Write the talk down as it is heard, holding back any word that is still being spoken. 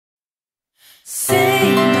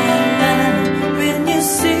Say my love when you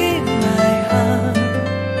see my heart.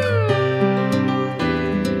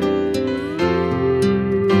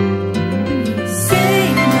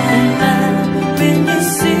 Say my love when you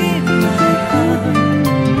see my heart.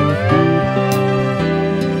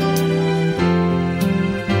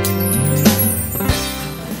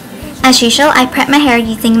 As usual, I prep my hair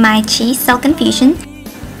using my Chi Silk Infusion.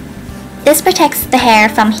 This protects the hair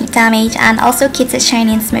from heat damage and also keeps it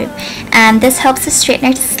shiny and smooth, and this helps the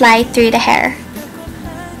straightener to slide through the hair.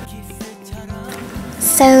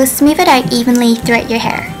 So smooth it out evenly throughout your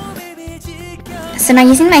hair. So now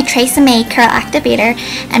using my Tresemme Curl Activator,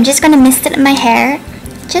 I'm just going to mist it in my hair,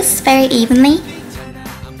 just very evenly.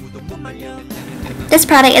 This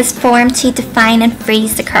product is formed to define and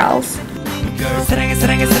freeze the curls.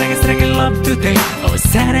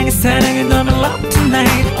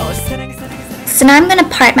 So now I'm going to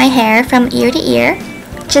part my hair from ear to ear,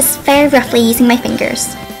 just very roughly using my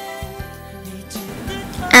fingers.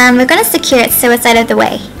 And we're going to secure it so it's out of the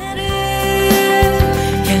way.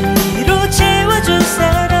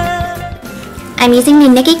 I'm using the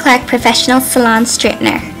Nicky Clarke Professional Salon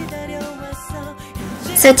Straightener.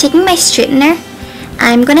 So taking my straightener,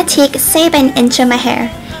 I'm going to take say about an inch of my hair,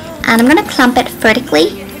 and I'm going to clamp it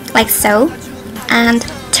vertically, like so, and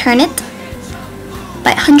turn it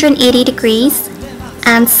about 180 degrees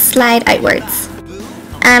and slide outwards.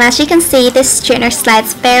 And as you can see, this straightener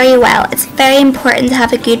slides very well. It's very important to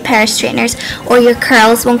have a good pair of straighteners or your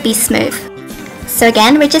curls won't be smooth. So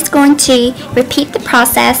again, we're just going to repeat the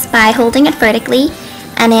process by holding it vertically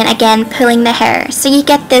and then again pulling the hair so you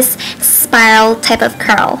get this spiral type of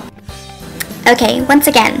curl. Okay, once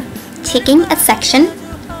again, taking a section,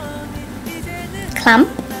 clamp,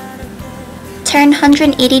 turn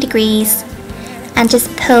 180 degrees and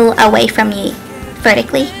just pull away from you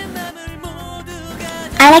vertically.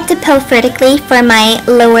 I like to pull vertically for my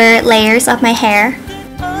lower layers of my hair.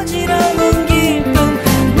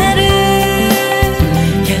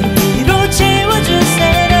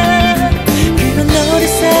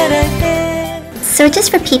 So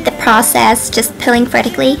just repeat the process, just pulling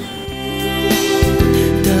vertically.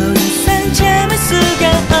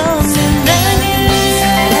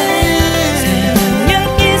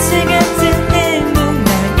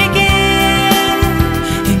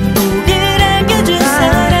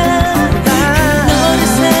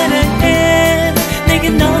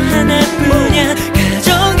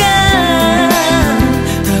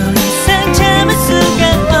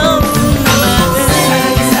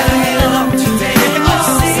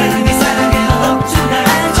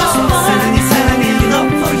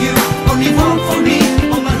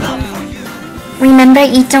 Remember,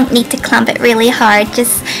 you don't need to clamp it really hard,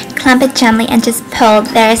 just clamp it gently and just pull.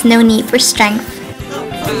 There is no need for strength.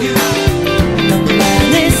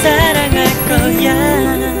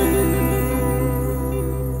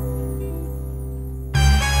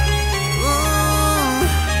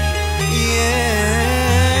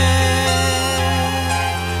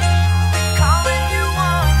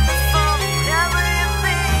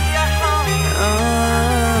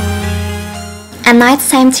 And now it's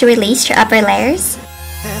time to release your upper layers.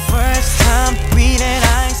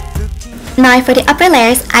 Now for the upper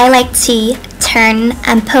layers, I like to turn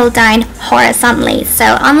and pull down horizontally.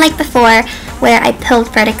 So unlike before where I pulled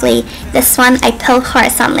vertically, this one I pull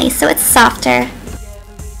horizontally so it's softer.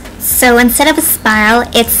 So instead of a spiral,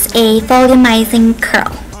 it's a volumizing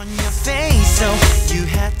curl.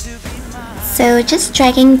 So just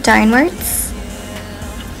dragging downwards,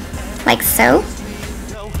 like so.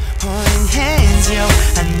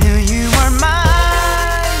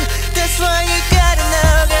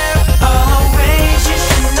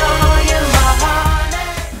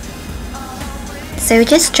 So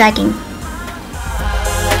just dragging.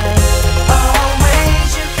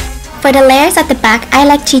 For the layers at the back, I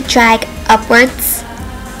like to drag upwards,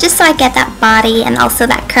 just so I get that body and also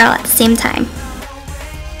that curl at the same time.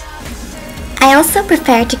 I also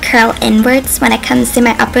prefer to curl inwards when it comes to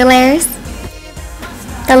my upper layers.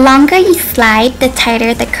 The longer you slide, the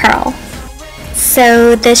tighter the curl.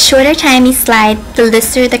 So the shorter time you slide, the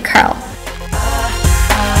looser the curl.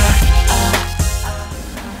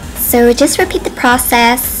 So just repeat the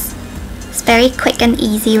process. It's very quick and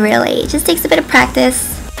easy really. It just takes a bit of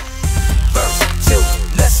practice.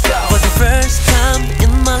 For the first time in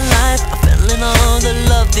my life, I fell in all the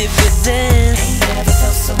love deep within.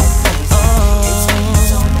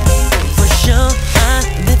 For sure,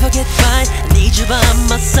 I never get by. I need you by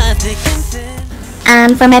my side, thick and thin.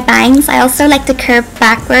 And for my bangs, I also like to curve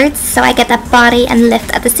backwards so I get that body and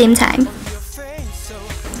lift at the same time.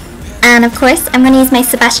 And of course, I'm going to use my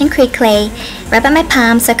Sebastian Creek clay, rub on my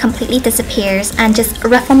palm so it completely disappears, and just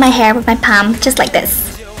ruffle my hair with my palm, just like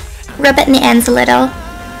this. Rub it in the ends a little,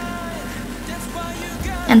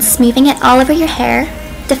 and smoothing it all over your hair,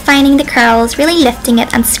 defining the curls, really lifting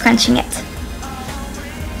it and scrunching it.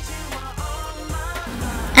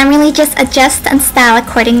 And really just adjust and style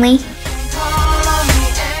accordingly.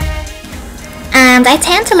 And I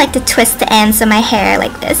tend to like to twist the ends of my hair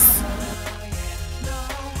like this.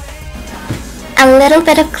 A little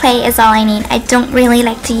bit of clay is all I need. I don't really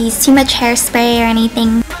like to use too much hairspray or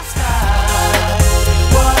anything.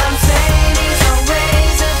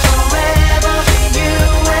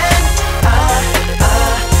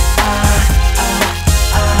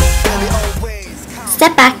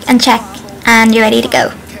 Step back and check, and you're ready to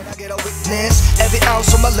go.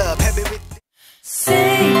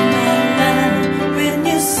 Say my love when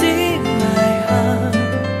you see my heart.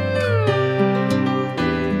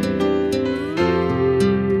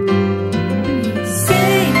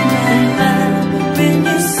 Say my love when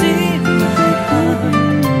you see my heart.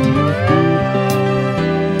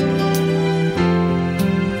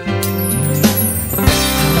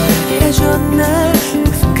 해줘 날